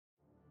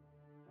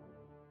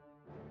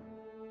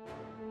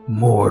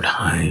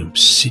Mordheim,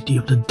 City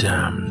of the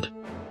Damned,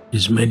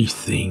 is many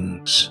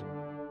things.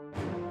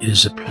 It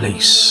is a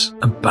place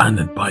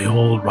abandoned by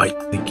all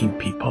right-thinking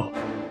people.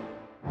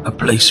 A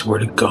place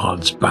where the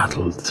gods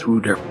battle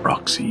through their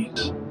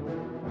proxies.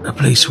 A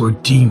place where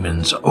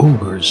demons,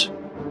 ogres,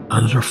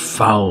 and other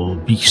foul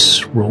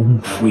beasts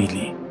roam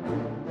freely.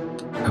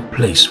 A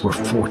place where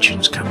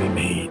fortunes can be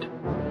made.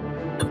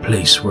 A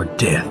place where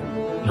death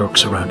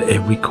lurks around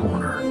every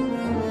corner.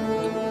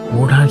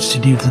 Mordheim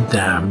City of the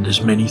Damned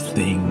is many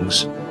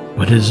things,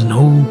 but it is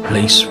no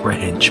place for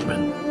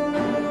henchmen.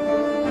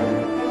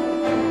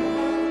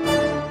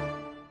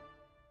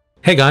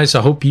 Hey guys,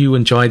 I hope you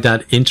enjoyed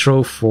that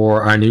intro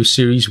for our new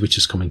series, which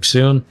is coming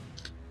soon.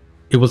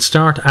 It will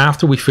start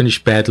after we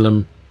finish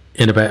Bedlam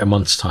in about a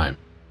month's time.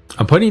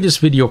 I'm putting this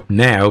video up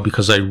now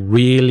because I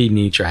really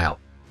need your help.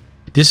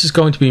 This is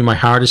going to be my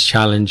hardest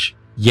challenge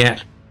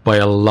yet by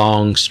a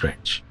long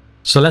stretch.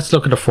 So let's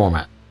look at the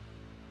format.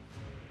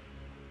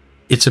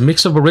 It's a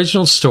mix of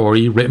original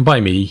story written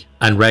by me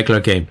and regular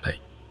gameplay.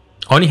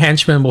 Only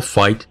henchmen will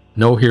fight,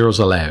 no heroes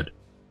allowed.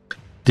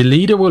 The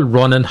leader will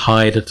run and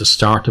hide at the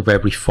start of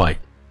every fight,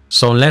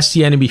 so unless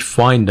the enemy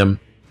find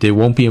them, they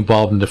won't be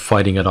involved in the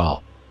fighting at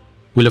all.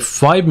 We'll have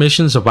 5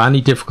 missions of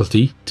any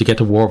difficulty to get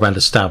the warband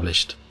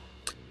established.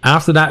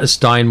 After that is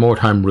Die in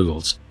Mordheim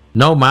rules.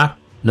 No map,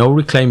 no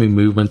reclaiming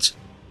movements,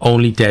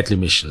 only deadly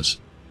missions.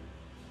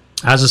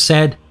 As I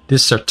said,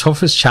 this is our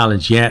toughest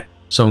challenge yet,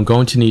 so I'm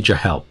going to need your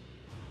help.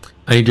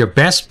 I need your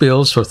best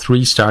builds for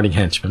 3 starting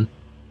henchmen,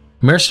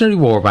 Mercenary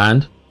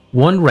warband,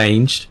 1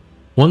 ranged,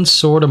 1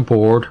 sword on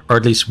board, or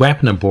at least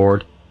weapon on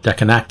board that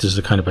can act as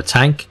a kind of a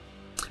tank,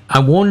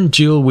 and 1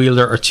 dual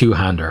wielder or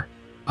 2-hander.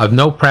 I've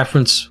no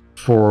preference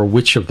for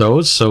which of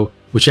those, so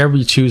whichever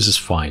you choose is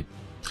fine.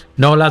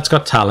 No lad's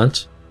got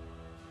talent.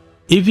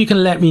 If you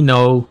can let me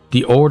know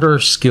the order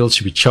skills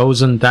should be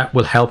chosen, that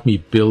will help me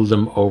build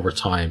them over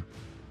time.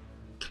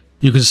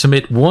 You can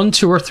submit 1,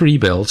 2 or 3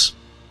 builds,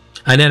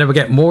 and then if I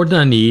get more than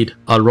I need,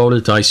 I'll roll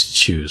the dice to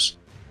choose.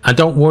 And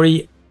don't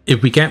worry,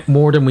 if we get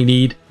more than we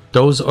need,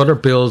 those other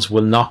builds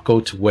will not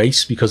go to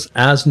waste, because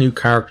as new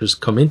characters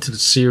come into the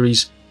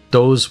series,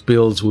 those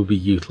builds will be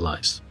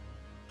utilised.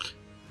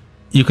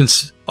 You can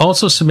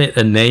also submit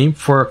a name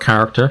for a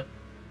character,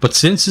 but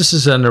since this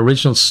is an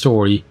original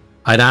story,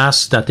 I'd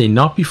ask that they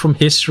not be from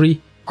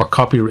history or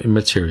copywritten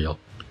material.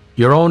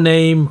 Your own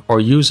name or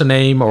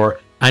username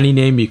or any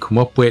name you come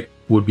up with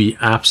would be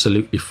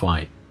absolutely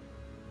fine.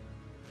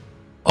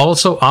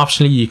 Also,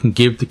 optionally, you can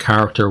give the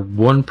character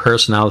 1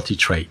 personality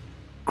trait.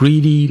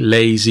 Greedy,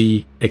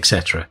 lazy,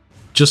 etc.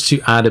 Just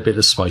to add a bit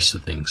of spice to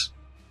things.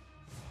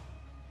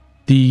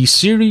 The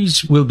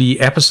series will be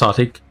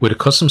episodic with a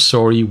custom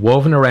story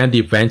woven around the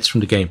events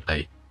from the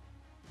gameplay.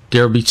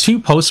 There will be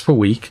 2 posts per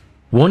week,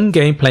 1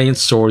 gameplay and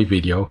story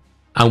video,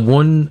 and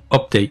 1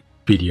 update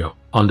video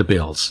on the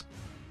builds.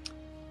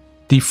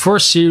 The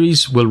first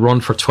series will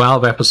run for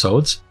 12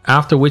 episodes,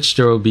 after which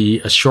there will be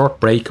a short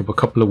break of a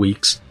couple of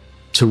weeks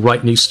to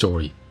write new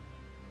story.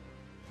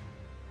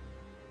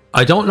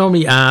 I don't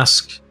normally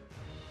ask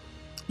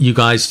you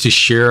guys to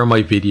share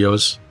my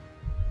videos,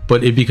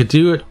 but if you could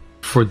do it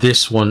for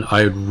this one,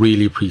 I would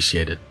really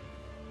appreciate it.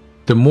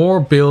 The more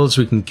builds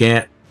we can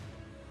get,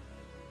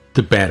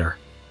 the better.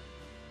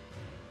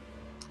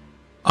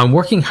 I'm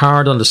working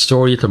hard on the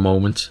story at the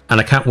moment,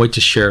 and I can't wait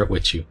to share it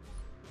with you.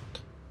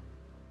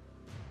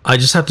 I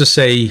just have to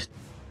say,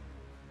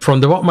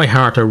 from the bottom of my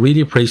heart, I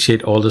really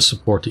appreciate all the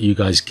support that you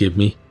guys give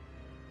me,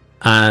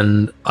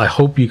 and I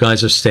hope you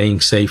guys are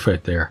staying safe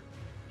out there.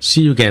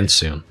 See you again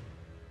soon.